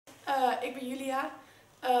Ik ben Julia.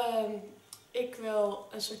 Ik wil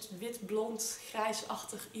een soort wit-blond,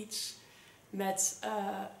 grijsachtig iets met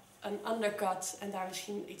een undercut en daar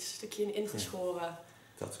misschien iets stukje in ingeschoren.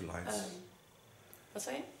 Tattoo lines. Wat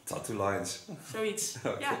zei je? Tattoo lines. Zoiets.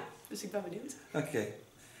 Okay. Ja, dus ik ben benieuwd. Okay.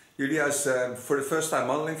 Julia is for the first time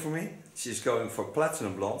modeling for me. She's going for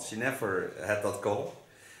platinum blonde. She never had that color.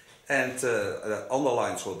 And the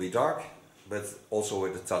underlines will be dark, but also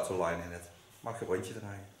with a tattoo line in it. Mag je een rondje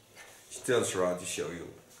draaien? She turns around to show you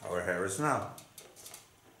how her hair is now.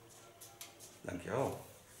 Dankjewel.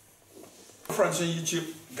 Friends on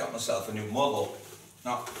YouTube, got myself a new model.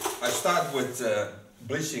 Now, I start with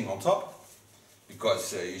bleaching on top,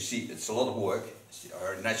 because you see it's a lot of work. It's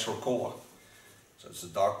our natural color, so it's a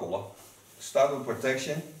dark color. Start with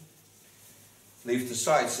protection, leave the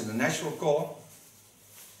sides in the natural color,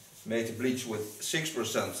 made the bleach with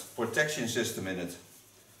 6% protection system in it,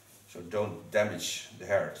 so don't damage the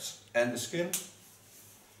hairs and the skin.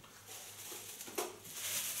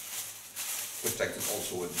 Protected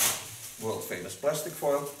also with world famous plastic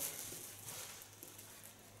foil.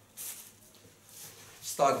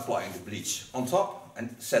 Start applying the bleach on top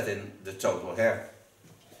and set in the total hair.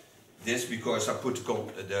 This because I put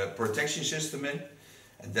the protection system in,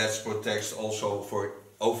 and that protects also for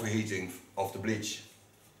overheating of the bleach.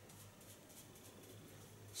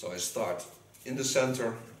 So I start in the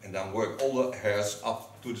center and then work all the hairs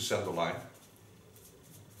up to the center line.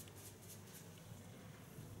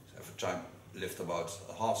 So every time lift about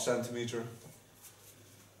a half centimeter.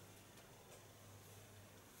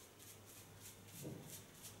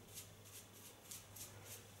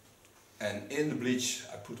 And in the bleach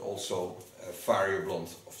I put also a fiery blonde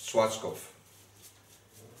of Schwarzkopf.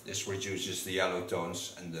 This reduces the yellow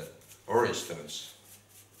tones and the orange tones.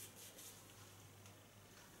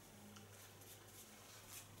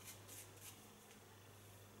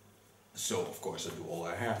 So of course I do all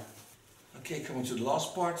our hair. Okay, coming to the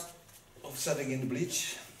last part of setting in the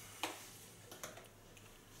bleach.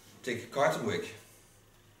 Take a cotton wig,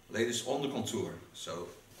 lay this on the contour, so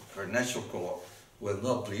her natural color will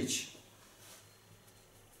not bleach.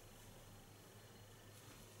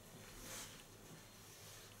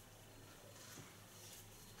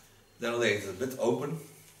 Then lay it a bit open,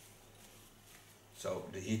 so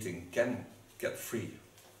the heating can get free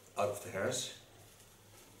out of the hairs.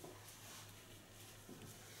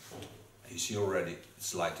 You see already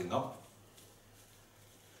it's lighting up.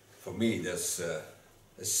 For me that's a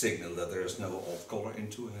signal that there is no old color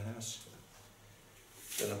into her hairs.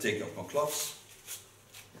 Then I take off my gloves,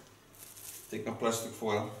 take my plastic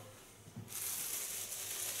foil,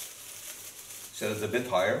 set it a bit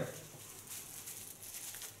higher.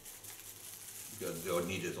 You don't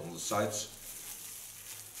need it on the sides.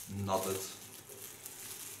 Knot it.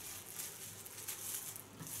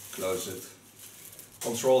 Close it.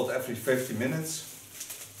 Control it every 50 minutes.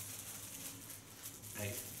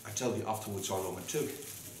 Hey, I tell you afterwards how long it took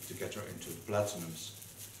to get her into the platinums.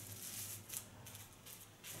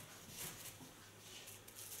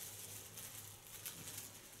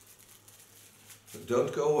 So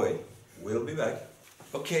don't go away, we'll be back.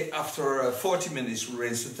 Okay, after 40 minutes we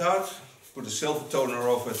rinse it out. Put a silver toner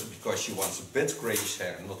over it because she wants a bit grayish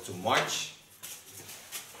hair, not too much.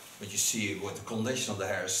 But you see with the condition of the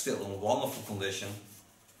hair is still in wonderful condition.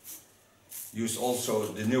 Use also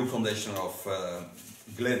the new conditioner of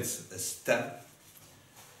Glint as 10. I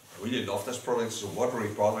really love this product. It's a watery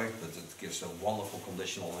product, but it gives a wonderful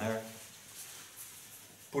condition on hair.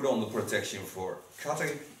 Put on the protection for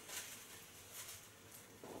cutting.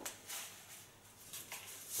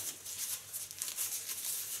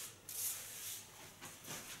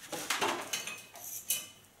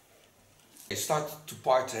 Start to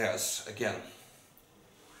part the hairs again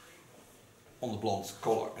on the blonde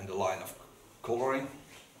color and the line of coloring,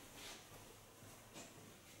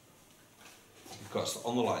 because the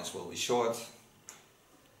underlines will be short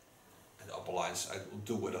and the upper lines I will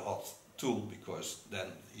do with a hot tool, because then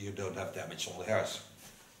you don't have damage on the hairs.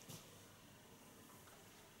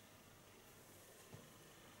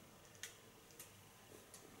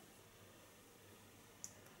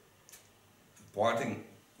 Parting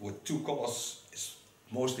with two colors is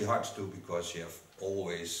mostly hard to do because you have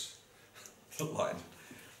always the line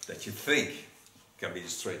that you think can be a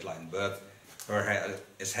straight line, but her hair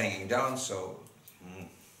is hanging down, so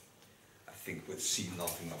I think we'll see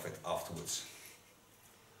nothing of it afterwards.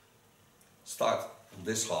 Start on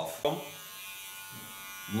this half,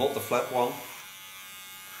 not the flat one,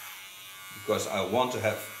 because I want to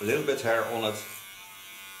have a little bit hair on it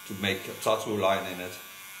to make a tattoo line in it.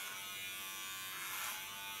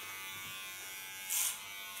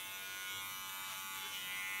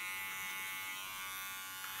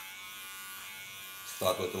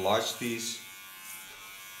 Start with the large piece.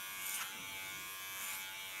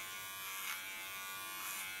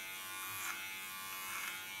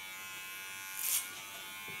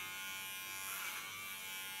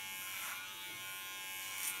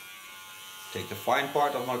 Take the fine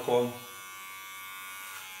part of my comb.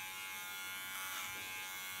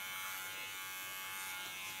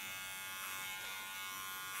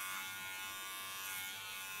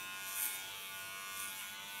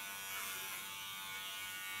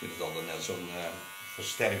 Ik vind het altijd net zo'n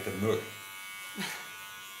versterkte mug.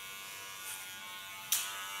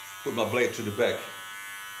 Put my blade to the back,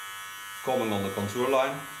 combing on the contour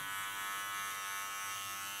line.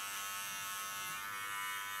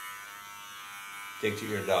 Take the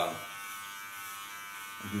ear down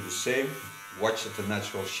and do the same. Watch at the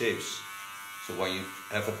natural shapes. So when you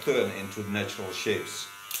have a turn into the natural shapes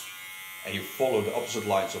and you follow the opposite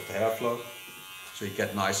lines of the hair flow, so you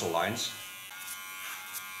get nicer lines.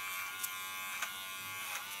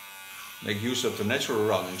 Make use of the natural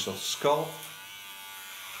roundings of the skull.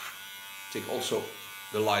 Take also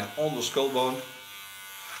the line on the skull bone.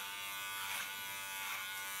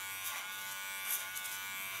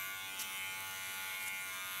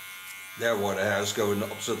 There where the hairs go in the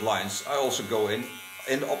opposite lines, I also go in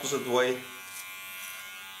the opposite way.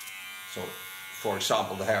 So for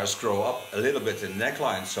example, the hairs grow up a little bit in the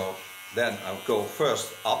neckline, so then I'll go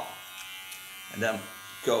first up and then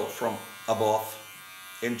go from above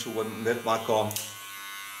into with my comb,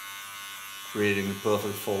 creating the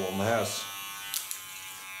perfect fall on the hairs.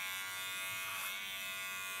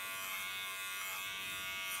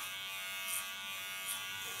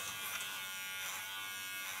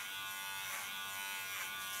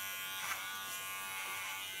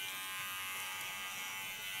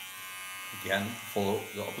 Again, follow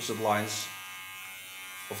the opposite lines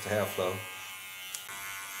of the hair flow.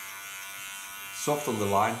 Soften the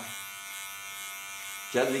line.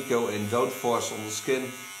 Gently go in, don't force on the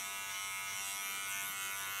skin.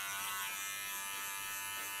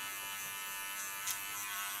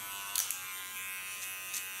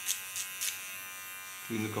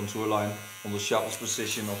 Clean the contour line on the sharpest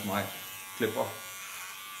position of my clipper.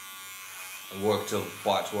 And work till the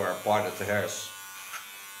part where I parted the hairs.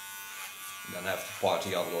 And then have to part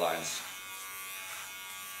the other lines.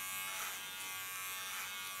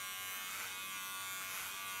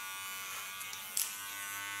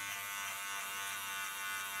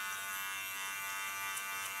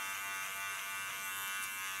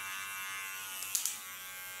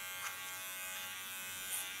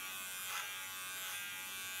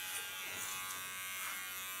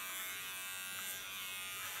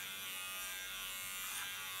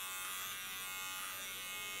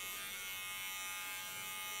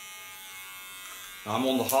 Now I'm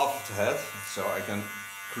on the half of the head, so I can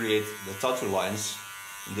create the tattoo lines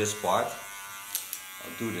in this part.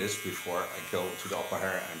 I'll do this before I go to the upper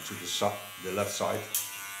hair and to the left side.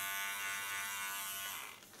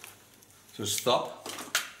 So stop,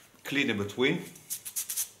 clean in between.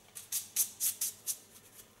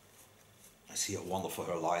 I see how wonderful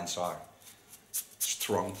her lines are.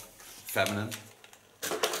 Strong, feminine.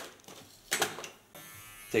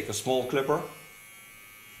 Take a small clipper.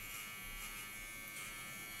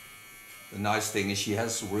 The nice thing is she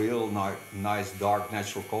has real nice dark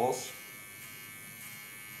natural curls.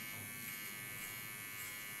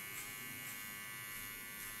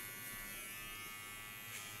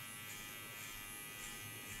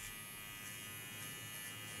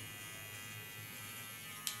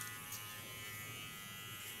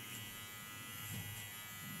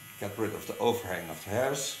 Get rid of the overhang of the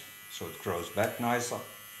hairs so it grows back nicer.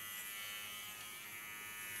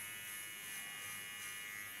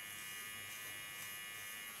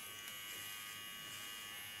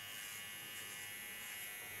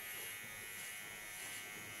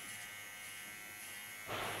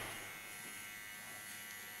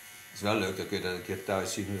 Het is wel leuk, dan kun je dat een keer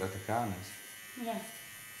thuis zien hoe dat gegaan is. Ja.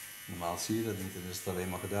 Normaal zie je dat niet, dan is het alleen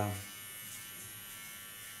maar gedaan.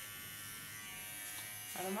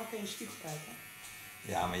 Maar dan kun je in de spiegel kijken.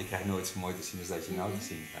 Ja, maar je krijgt nooit zo mooi te zien als dat je nou te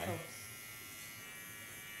zien krijgt. Klopt.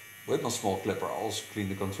 With my small clipper, also clean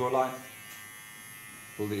the contour line.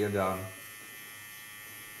 Pull the ear down.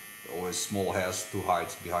 Always small hairs to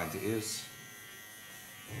hide behind the ears.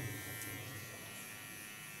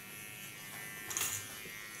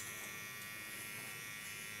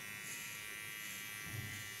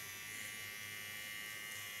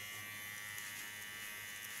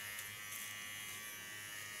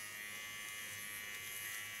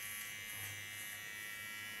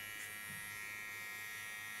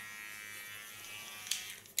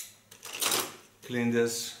 Clean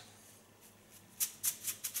this.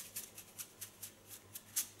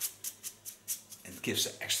 It gives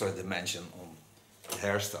an extra dimension on the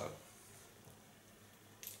hairstyle.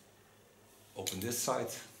 Open this side,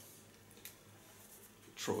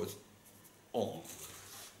 throw it on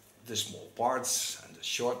the small parts and the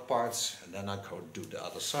short parts, and then I go do the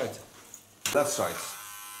other side. Left side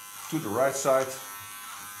to the right side.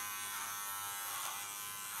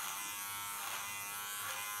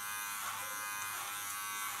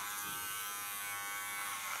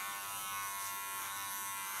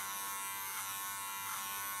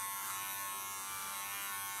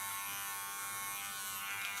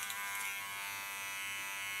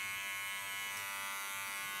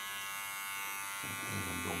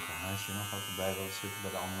 Even een donker huisje nog wat erbij wil zitten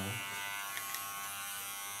bij de andere.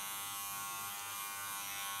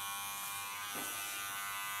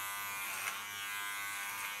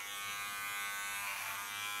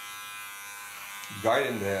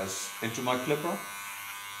 Guiding the hairs into my clipper.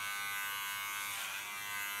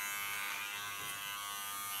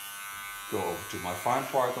 Go over to my fine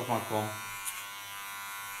part of my comb.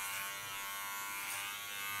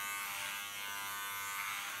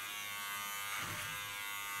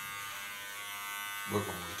 Work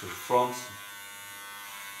my way to the front.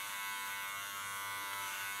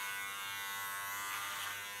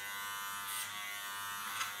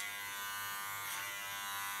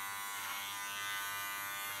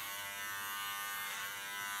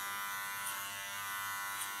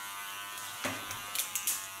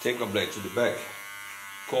 Take my blade to the back,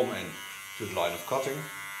 comb in to the line of cutting.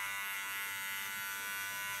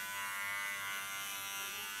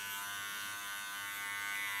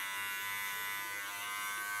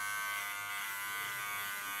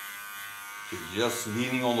 So just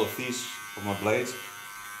leaning on the teeth of my blade.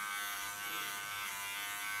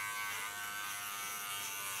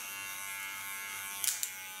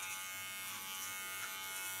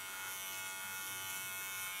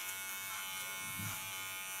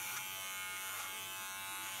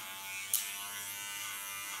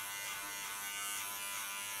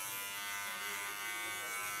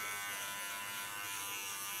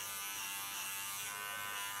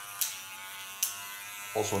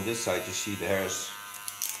 Also on this side you see the hairs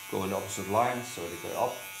go in the opposite line, so they go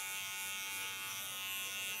up.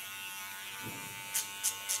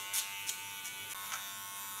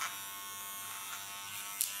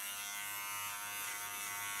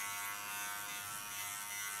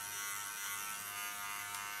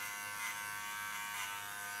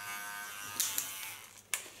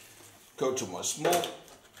 Go to my small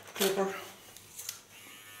clipper.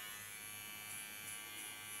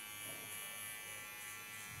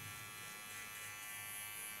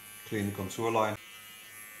 Clean the contour line.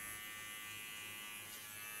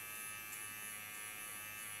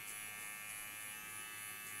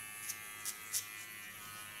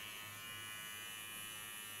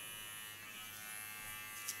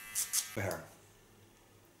 Hair.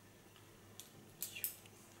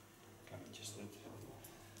 Klemmetjes eruit.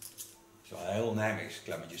 Zo heel Nijmeegs,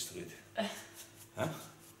 klemmetjes eruit. Huh?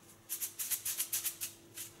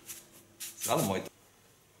 Het is wel een mooi.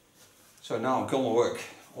 So now I'm gonna work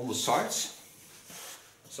on the sides.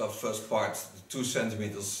 So first part, the 2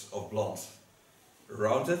 centimeters of blonde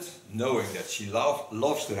around it, knowing that she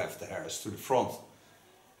loves to have the hairs to the front.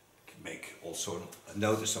 You can make also a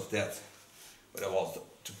notice of that. But I want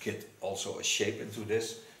to get also a shape into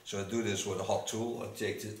this. So I do this with a hot tool. I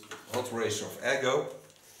take the hot razor of Ergo.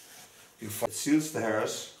 It seals the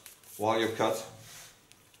hairs while you cut.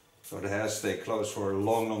 So the hairs stay close for a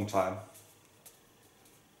long time.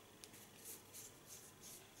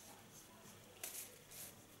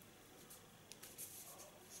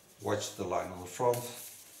 Watch the line on the front.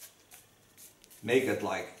 Make it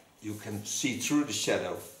like you can see through the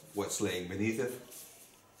shadow what's laying beneath it.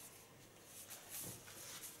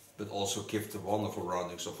 But also give the wonderful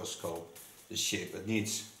roundings of a skull the shape it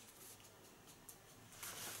needs.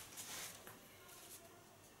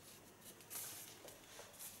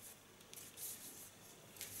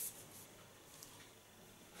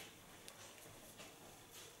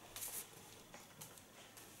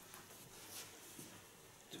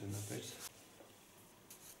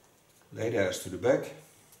 Lay the hairs to the back,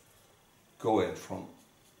 go in from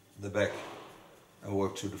the back and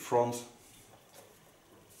work to the front.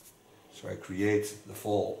 So I create the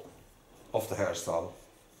fall of the hairstyle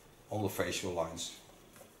on the facial lines.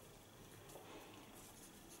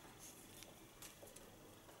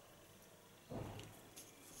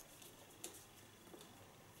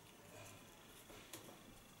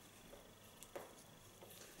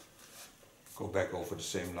 Go back over the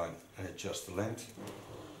same line and adjust the length.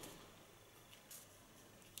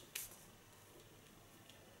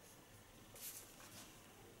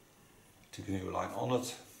 Take a new line on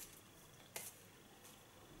it.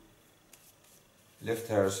 Lift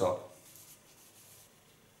the hairs up.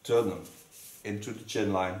 Turn them into the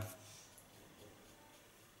chin line.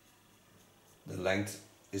 The length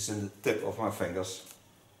is in the tip of my fingers.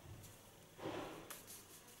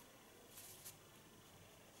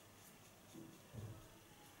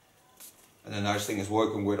 And the nice thing is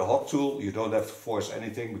working with a hot tool, you don't have to force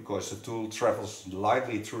anything because the tool travels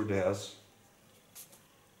lightly through the hairs.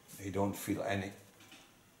 You don't feel any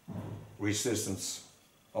resistance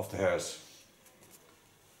of the hairs.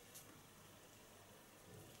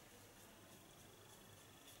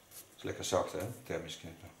 Is lekker zacht, hè? Thermisch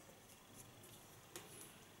knippen.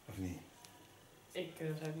 Of niet? Ik zou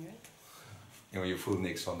niet weten. Ja, maar je voelt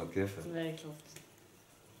niks van de knippen. Nee, klopt.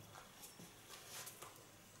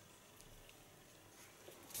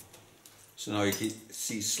 So now you can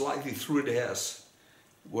see slightly through the hairs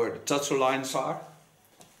where the tattoo lines are,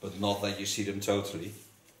 but not that you see them totally.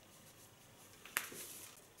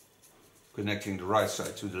 Connecting the right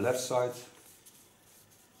side to the left side.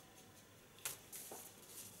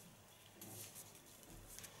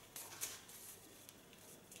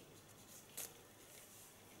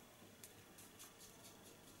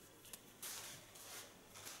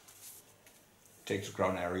 Take the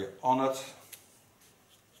crown area on it.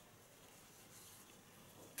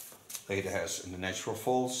 Lay the hairs in the natural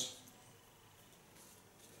folds.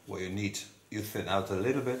 Where you need, you thin out a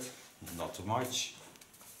little bit, not too much.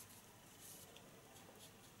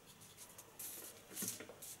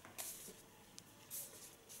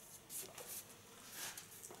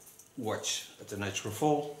 Watch at the natural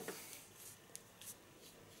fold.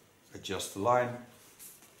 Adjust the line.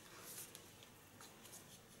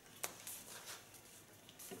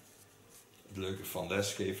 Het leuke van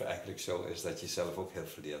lesgeven eigenlijk zo is dat je zelf ook heel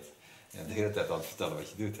verleert. Ja, de hele tijd aan het vertellen wat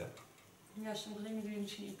je doet, hè. Ja, sommige dingen doe je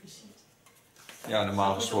misschien impliciet. Ja,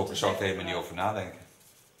 normaal gesproken zou ik er helemaal niet over nadenken.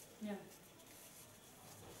 Ja.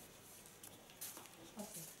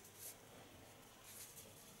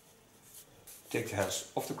 Take the hairs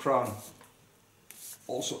off the crown.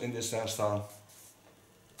 Also in this hairstyle.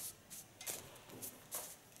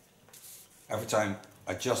 Every time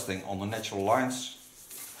adjusting on the natural lines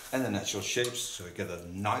and the natural shapes, so you get a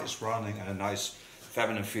nice rounding and a nice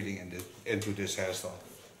feminine feeling into this hairstyle.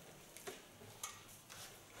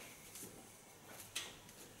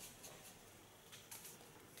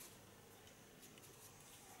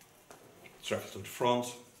 Travel to the front,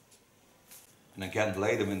 and again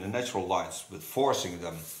lay them in the natural lines, but forcing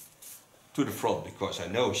them to the front because I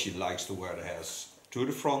know she likes to wear the hairs to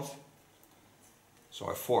the front.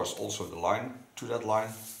 So I force also the line to that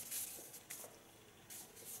line.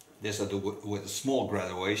 This I do with a small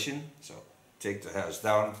graduation, so take the hairs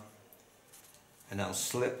down and then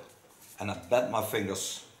slip, and I bend my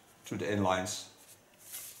fingers to the inlines.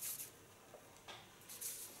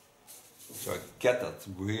 So I get that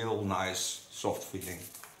real nice soft feeling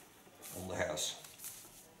on the hairs.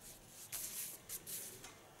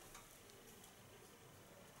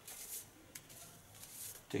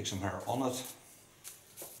 Take some hair on it,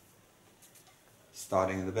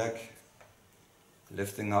 starting in the back,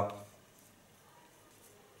 lifting up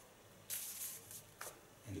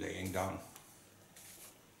and laying down.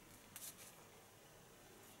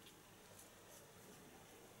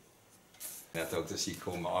 Net ook, dus zie ik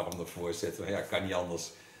gewoon mijn arm ervoor zitten. Maar ja, kan niet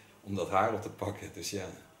anders om dat haar op te pakken. Dus ja,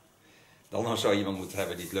 dan zou je iemand moeten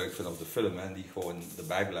hebben die het leuk vindt om te filmen en die gewoon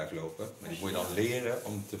erbij blijft lopen. Maar die moet je dan leren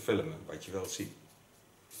om te filmen, wat je wilt zien.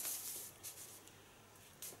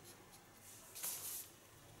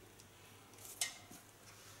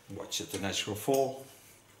 Watch it, the natural fall.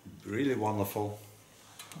 Really wonderful.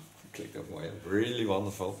 Klinkt ook mooi, hè? Really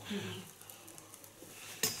wonderful.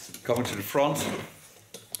 Coming to the front.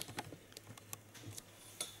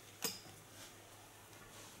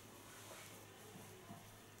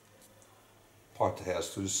 Part the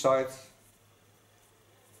hairs to the side.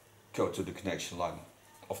 Go to the connection line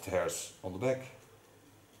of the hairs on the back.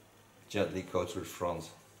 Gently go to the front.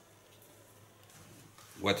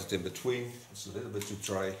 Wet it in between, it's a little bit too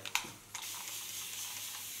dry.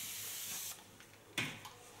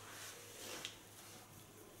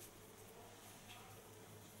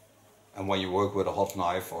 And when you work with a hot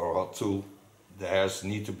knife or a hot tool, the hairs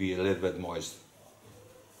need to be a little bit moist.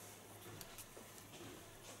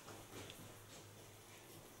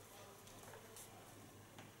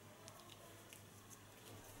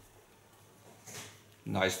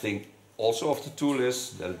 Nice thing also of the tool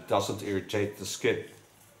is that it doesn't irritate the skin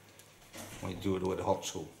when you do it with a hot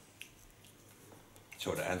tool.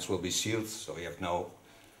 So the ends will be sealed, so you have no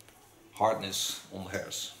hardness on the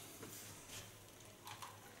hairs.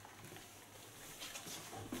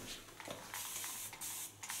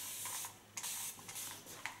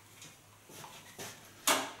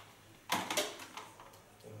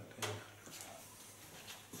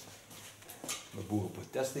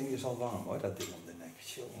 boerenprotestding is al warm hoor, dat ding om de nek.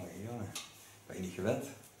 Jongen, ben je niet gewend?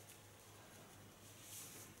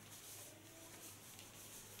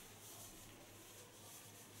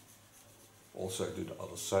 Also, I do the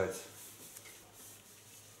other side.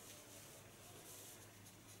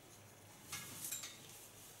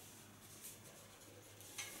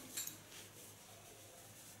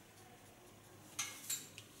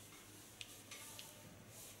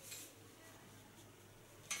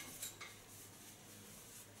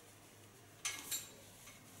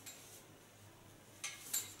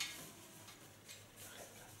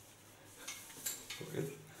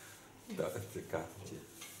 Daar is het kaartje.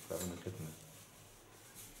 Daar hebben we een ritme.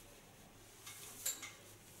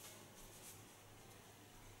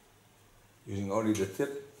 Using only the tip,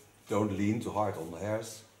 don't lean too hard on the hairs.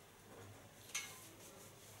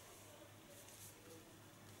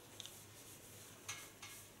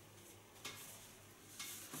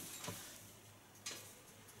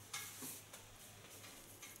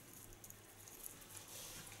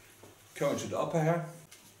 Going to the upper hair.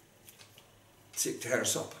 Take the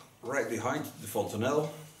hairs up right behind the fontanelle.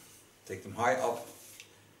 Take them high up.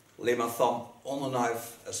 Lay my thumb on the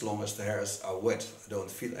knife as long as the hairs are wet. I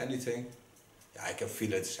don't feel anything. Yeah, I can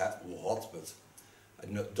feel it's hot, but I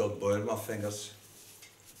don't burn my fingers.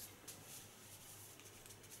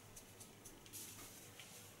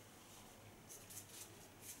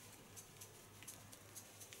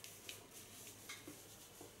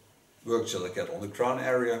 Work till I get on the crown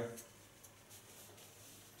area.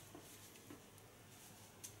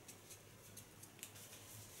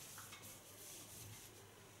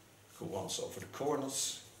 Go once over the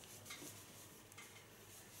corners.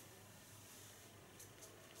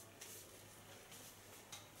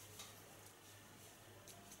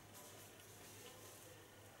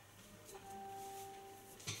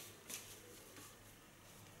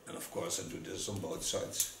 And of course I do this on both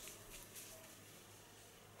sides.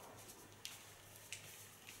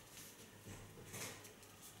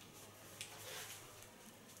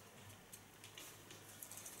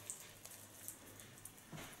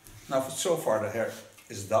 Now so far the hair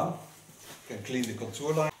is done. You can clean the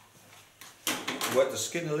contour line. Wet the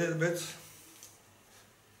skin a little bit.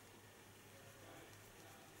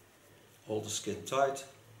 Hold the skin tight.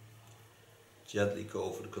 Gently go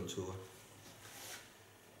over the contour.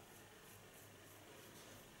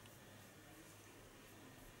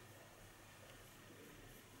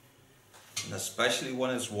 And especially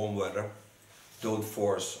when it's warm weather, don't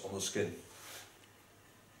force on the skin.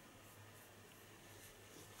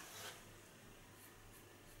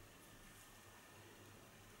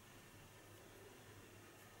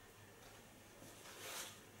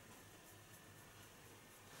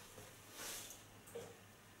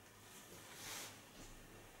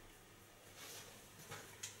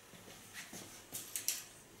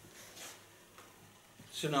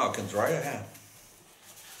 So now I can dry your hair.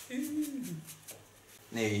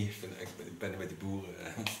 Nee, ik ben met die boeren.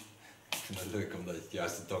 Ik vind het leuk om dat het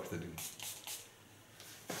juiste dag te doen.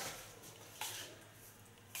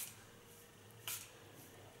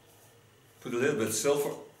 Put a little bit of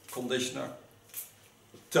silver conditioner,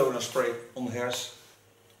 toner spray on the hairs,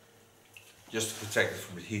 just to protect it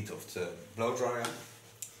from the heat of the blow dryer.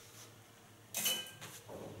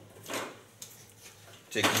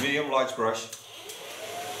 Take a medium light brush.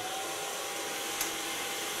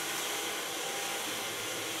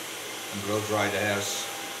 And blow dry the hairs.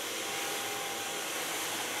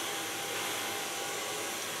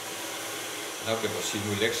 Nou kun je wel zien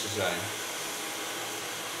hoe lekker ze zijn.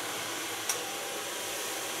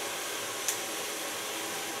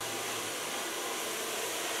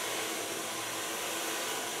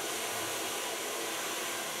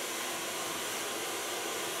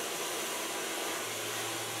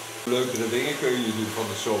 Leukere dingen kun je doen van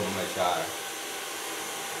de zomer met je haar. Dat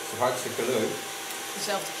is toch hartstikke leuk.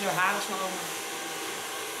 Dezelfde kleur haar als mijn oma.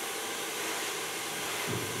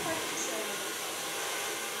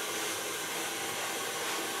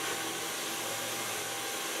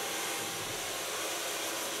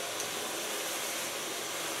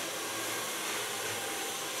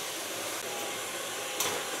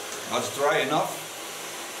 Now it's dry enough.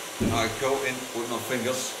 Now I go in with my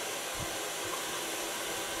fingers.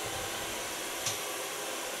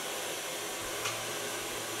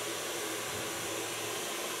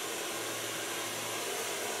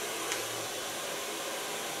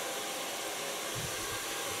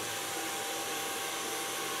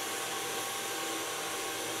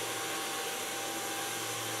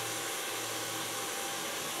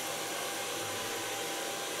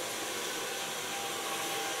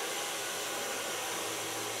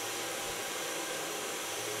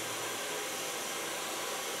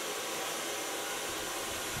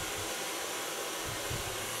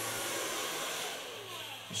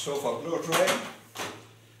 so far blow dry.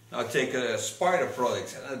 Now take a spider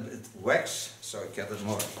product and a bit wax so I get a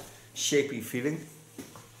more shapy feeling.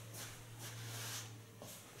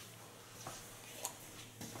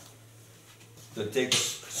 Then take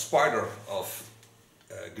spider of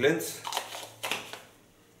glint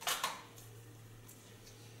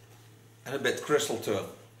and a bit crystal turn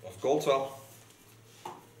of gold well.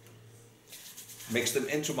 Mix them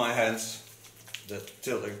into my hands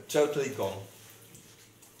till they're totally gone.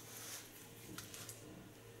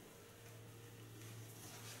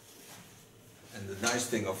 And the nice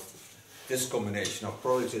thing of this combination of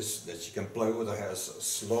products is that you can play with the hair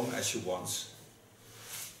as long as you want.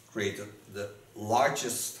 Create the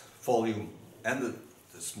largest volume and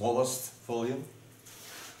the smallest volume.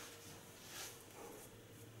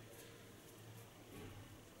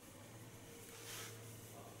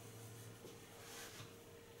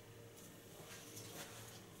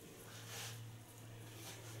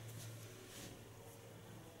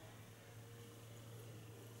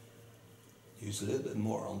 Use a little bit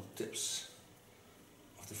more on the tips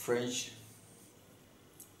of the fringe.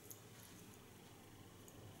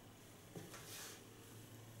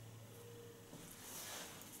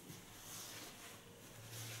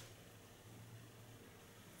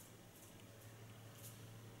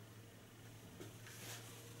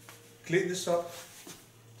 Clean this up.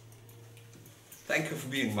 Thank you for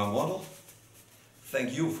being my model.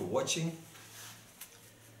 Thank you for watching.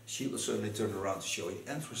 She will certainly turn around to show you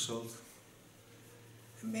the end result.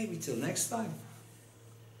 And maybe till next time.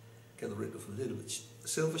 Get rid of a little bit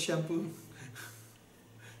silver shampoo.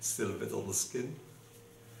 Still a bit on the skin.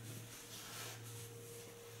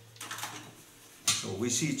 So we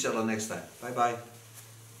see each other next time. Bye bye.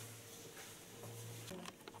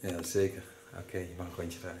 Ja, zeker. Oké, je mag een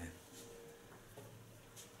rondje draaien.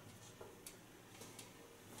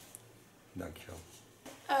 Dankjewel.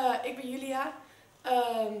 Ik ben Julia.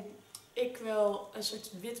 Ik wil een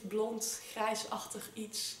soort wit-blond, grijsachtig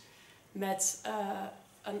iets met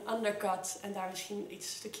een undercut en daar misschien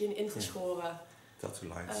iets stukje in ingeschoren. Ja. Tattoo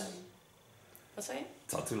lines. Wat zei je?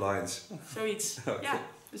 Tattoo lines. Zoiets. Okay. Ja,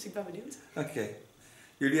 dus ik ben benieuwd. Okay.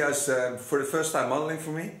 Julia is for the first time modeling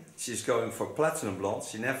for me. She's going for platinum blonde.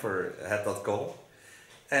 She never had that color.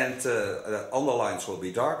 And the underlines will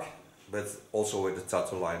be dark, but also with a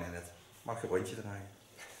tattoo line in it. Mag je een rondje draaien?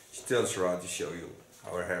 She turns around to show you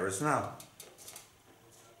how her hair is now.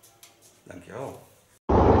 Dankjewel.